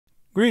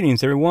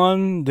Greetings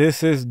everyone,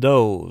 this is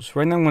Dose.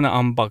 Right now I'm going to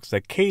unbox the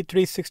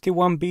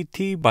K361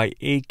 BT by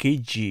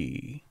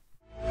AKG.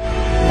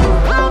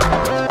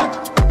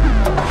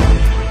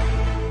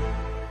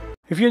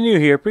 If you're new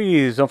here,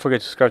 please don't forget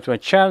to subscribe to my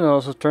channel.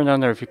 Also turn on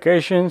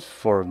notifications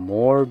for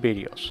more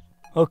videos.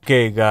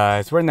 Okay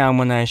guys, right now I'm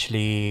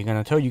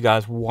gonna tell you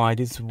guys why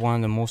this is one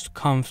of the most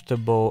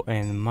comfortable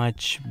and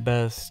much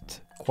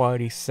best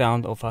quality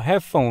sound of a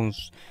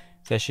headphones.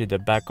 It's actually the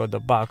back of the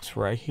box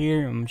right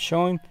here. I'm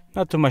showing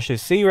not too much to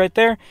see right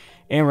there.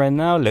 And right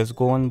now let's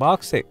go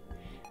unbox it.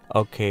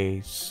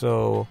 Okay,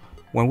 so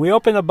when we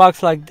open a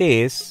box like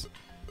this,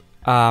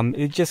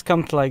 it just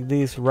comes like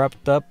this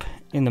wrapped up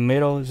in the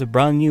middle. It's a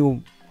brand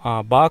new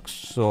box.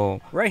 So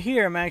right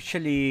here I'm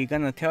actually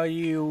gonna tell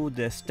you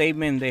the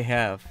statement they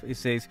have. It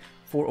says,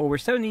 for over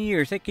 70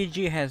 years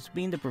AKG has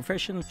been the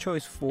professional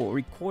choice for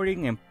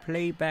recording and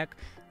playback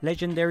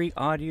legendary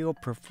audio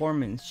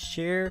performance.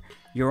 Share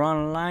your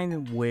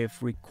online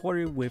with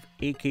recorded with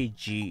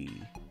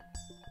AKG.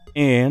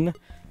 And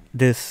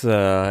this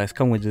has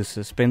come with this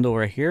spindle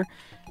right here.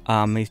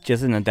 It's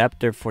just an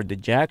adapter for the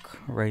jack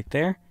right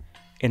there.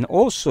 And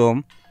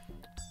also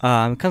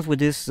it comes with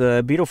this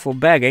beautiful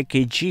bag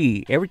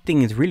AKG.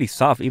 Everything is really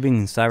soft, even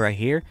inside right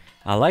here.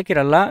 I like it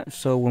a lot.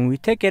 So when we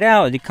take it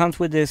out, it comes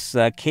with this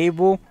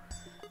cable.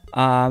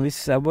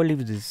 This, I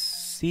believe, this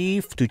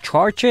to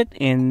charge it,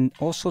 and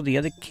also the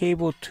other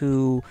cable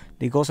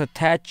that goes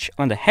attached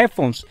on the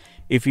headphones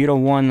if you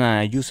don't want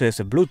to use it as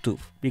a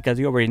Bluetooth, because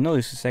you already know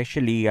this is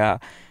actually a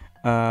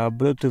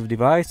Bluetooth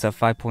device, a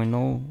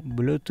 5.0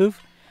 Bluetooth.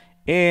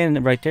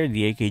 And right there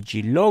the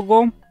AKG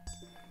logo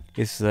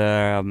is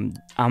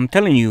I'm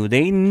telling you,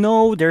 they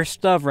know their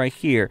stuff right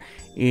here.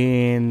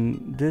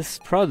 In this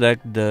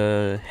product,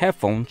 the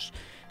headphones,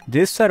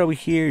 this side over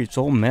here, it's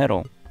all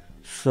metal,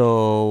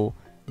 so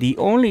the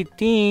only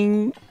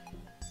thing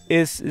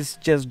is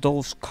just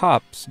those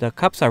cups. The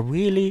cups are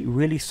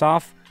really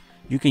soft.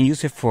 You can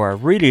use it for a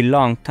really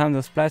long time.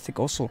 That's plastic.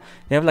 Also,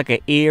 they have like an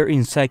air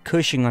inside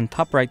cushion on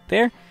top right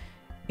there.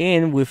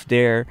 And with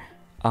their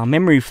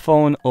memory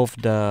foam of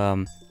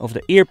the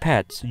ear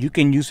pads, you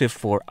can use it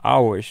for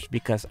hours,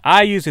 because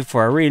I use it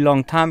for a really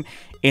long time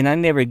and I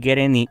never get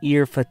any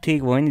ear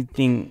fatigue or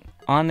anything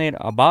on it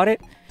about it.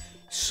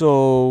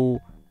 So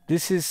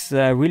this is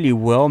a really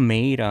well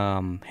made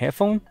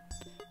headphone,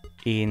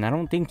 and I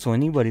don't think so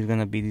anybody's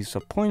gonna be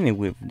disappointed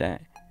with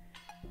that.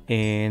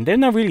 And they're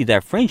not really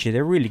that Frenchy,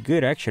 they're really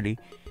good actually,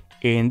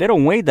 and they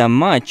don't weigh that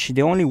much.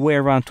 They only weigh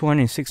around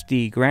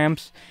 260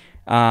 grams.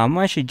 I'm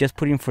actually just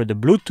putting for the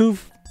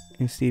Bluetooth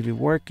and see if it's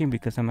working,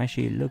 because I'm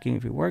actually looking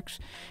if it works.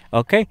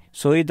 Okay,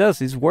 so it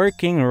does, it's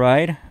working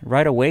right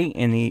away,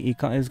 and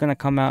it's gonna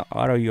come out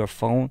of your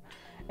phone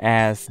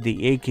as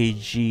the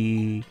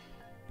AKG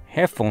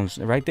headphones.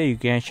 Right there you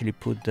can actually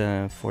put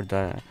for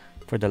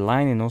the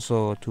line, and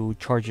also to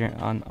charge it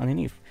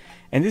underneath.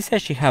 And this is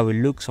actually how it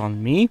looks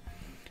on me.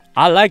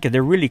 I like it.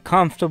 They're really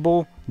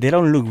comfortable. They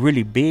don't look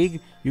really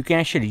big. You can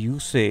actually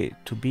use it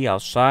to be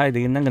outside.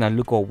 They're not gonna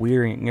look all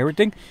weird and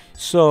everything.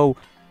 So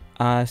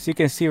as you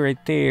can see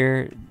right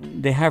there,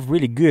 they have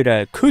really good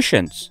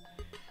cushions.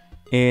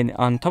 And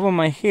on top of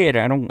my head,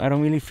 I don't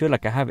really feel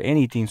like I have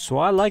anything, so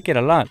I like it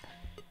a lot.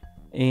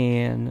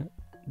 And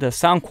the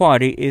sound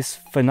quality is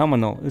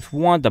phenomenal. It's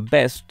one of the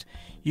best.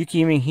 You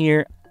can even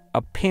hear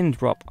a pin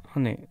drop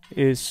on it.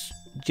 Is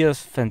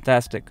just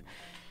fantastic.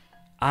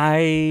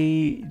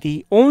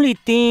 The only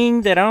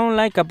thing that I don't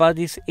like about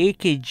this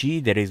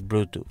AKG, that is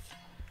Bluetooth.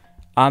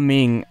 I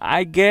mean,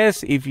 I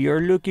guess if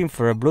you're looking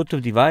for a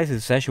Bluetooth device,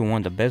 it's actually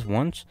one of the best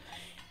ones.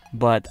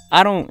 But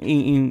I don't,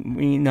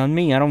 on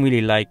me, I don't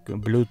really like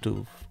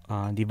Bluetooth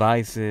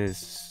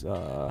devices,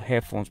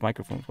 headphones,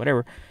 microphones,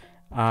 whatever.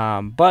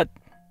 But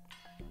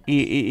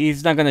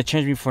it's not gonna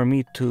change for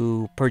me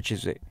to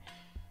purchase it.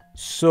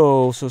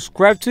 So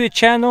subscribe to the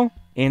channel,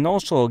 and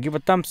also give a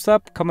thumbs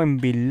up,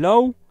 comment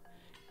below,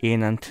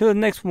 and until the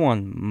next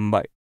one, bye.